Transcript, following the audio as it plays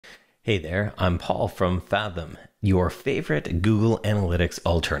Hey there, I'm Paul from Fathom, your favorite Google Analytics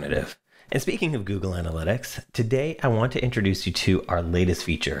alternative. And speaking of Google Analytics, today I want to introduce you to our latest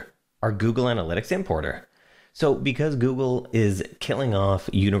feature, our Google Analytics importer. So because Google is killing off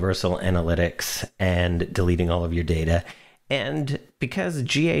universal analytics and deleting all of your data, and because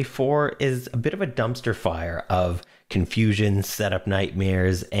GA4 is a bit of a dumpster fire of confusion, setup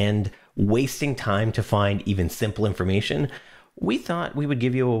nightmares, and wasting time to find even simple information, we thought we would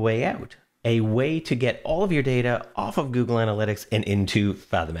give you a way out, a way to get all of your data off of Google Analytics and into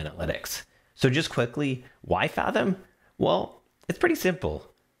Fathom Analytics. So just quickly, why Fathom? Well, it's pretty simple.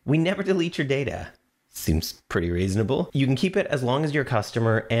 We never delete your data. Seems pretty reasonable. You can keep it as long as you're a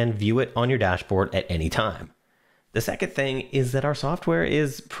customer and view it on your dashboard at any time. The second thing is that our software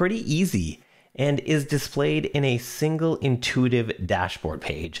is pretty easy and is displayed in a single intuitive dashboard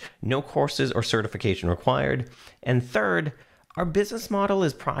page. No courses or certification required. And third, our business model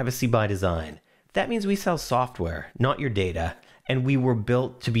is privacy by design. That means we sell software, not your data, and we were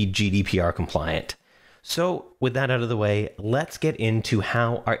built to be GDPR compliant. So with that out of the way, let's get into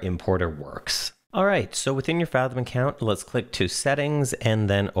how our importer works. All right, so within your Fathom account, let's click to Settings and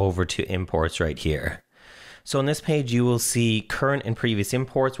then over to Imports right here. So on this page, you will see current and previous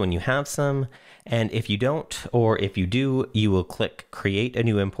imports when you have some, and if you don't, or if you do, you will click Create a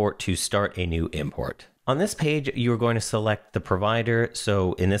new import to start a new import. On this page, you're going to select the provider.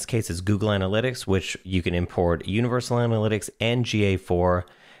 So in this case, it's Google Analytics, which you can import Universal Analytics and GA4,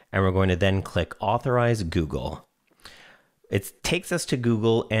 and we're going to then click Authorize Google. It takes us to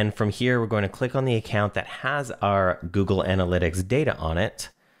Google, and from here, we're going to click on the account that has our Google Analytics data on it,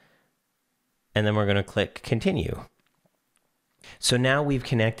 and then we're going to click Continue. So now we've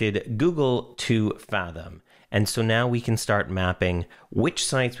connected Google to Fathom. And so now we can start mapping which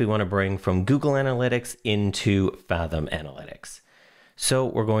sites we want to bring from Google Analytics into Fathom Analytics. So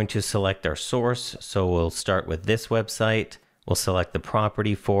we're going to select our source. So we'll start with this website. We'll select the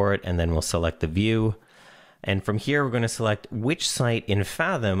property for it, and then we'll select the view. And from here, we're going to select which site in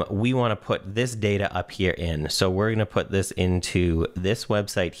Fathom we want to put this data up here in. So we're going to put this into this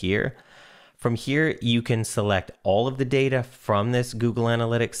website here. From here, you can select all of the data from this Google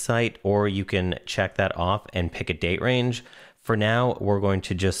Analytics site, or you can check that off and pick a date range. For now, we're going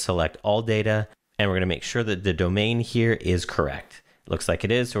to just select all data, and we're going to make sure that the domain here is correct. It looks like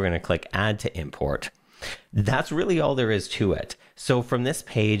it is, so we're going to click Add to Import. That's really all there is to it. So from this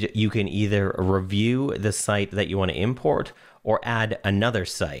page, you can either review the site that you want to import or add another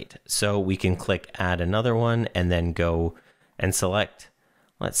site. So we can click Add another one and then go and select,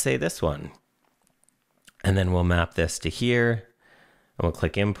 let's say this one. And then we'll map this to here, and we'll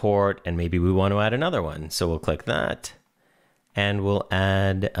click Import, and maybe we want to add another one. So we'll click that, and we'll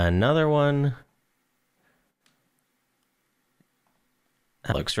add another one.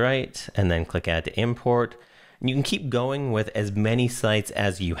 That looks right, and then click Add to Import. And you can keep going with as many sites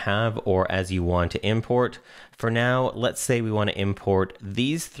as you have or as you want to import. For now, let's say we want to import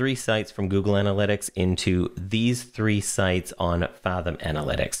these 3 sites from Google Analytics into these 3 sites on Fathom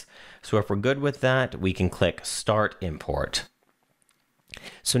Analytics. So if we're good with that, we can click Start Import.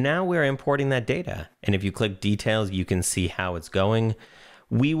 So now we're importing that data. And if you click Details, you can see how it's going.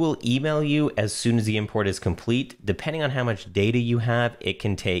 We will email you as soon as the import is complete. Depending on how much data you have, it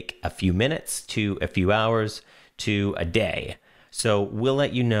can take a few minutes to a few hours to a day. So we'll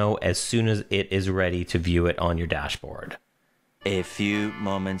let you know as soon as it is ready to view it on your dashboard. A few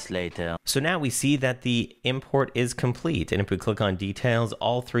moments later. So now we see that the import is complete. And if we click on details,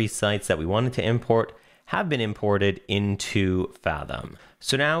 all 3 sites that we wanted to import have been imported into Fathom.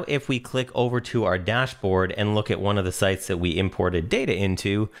 So now if we click over to our dashboard and look at one of the sites that we imported data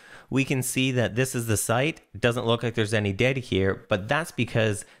into, we can see that this is the site. It doesn't look like there's any data here, but that's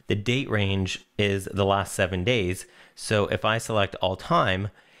because the date range is the last 7 days. So if I select all time,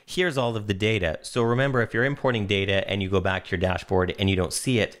 here's all of the data. So remember, if you're importing data and you go back to your dashboard and you don't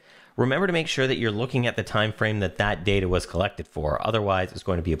see it, remember to make sure that you're looking at the time frame that that data was collected for. Otherwise, it's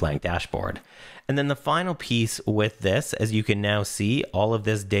going to be a blank dashboard. And then the final piece with this, as you can now see, all of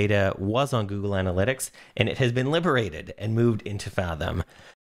this data was on Google Analytics and it has been liberated and moved into Fathom.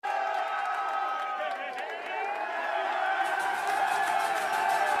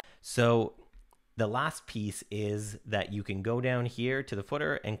 So the last piece is that you can go down here to the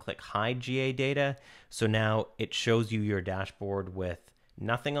footer and click Hide GA Data. So now it shows you your dashboard with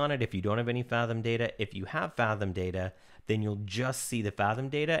nothing on it if you don't have any Fathom data. If you have Fathom data, then you'll just see the Fathom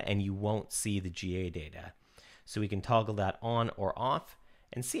data and you won't see the GA data. So we can toggle that on or off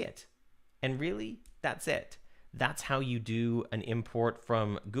and see it. And really, that's it. That's how you do an import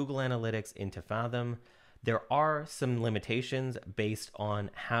from Google Analytics into Fathom. There are some limitations based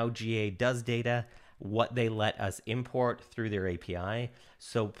on how GA does data, what they let us import through their API.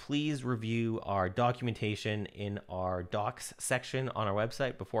 So please review our documentation in our docs section on our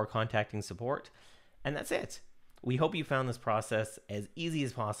website before contacting support. And that's it. We hope you found this process as easy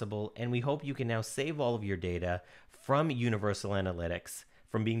as possible, and we hope you can now save all of your data from Universal Analytics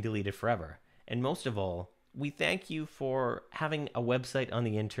from being deleted forever. And most of all, we thank you for having a website on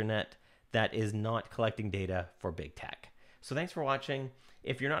the internet that is not collecting data for big tech. So thanks for watching.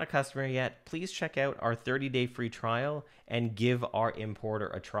 If you're not a customer yet, please check out our 30-day free trial and give our importer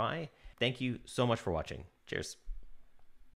a try. Thank you so much for watching. Cheers.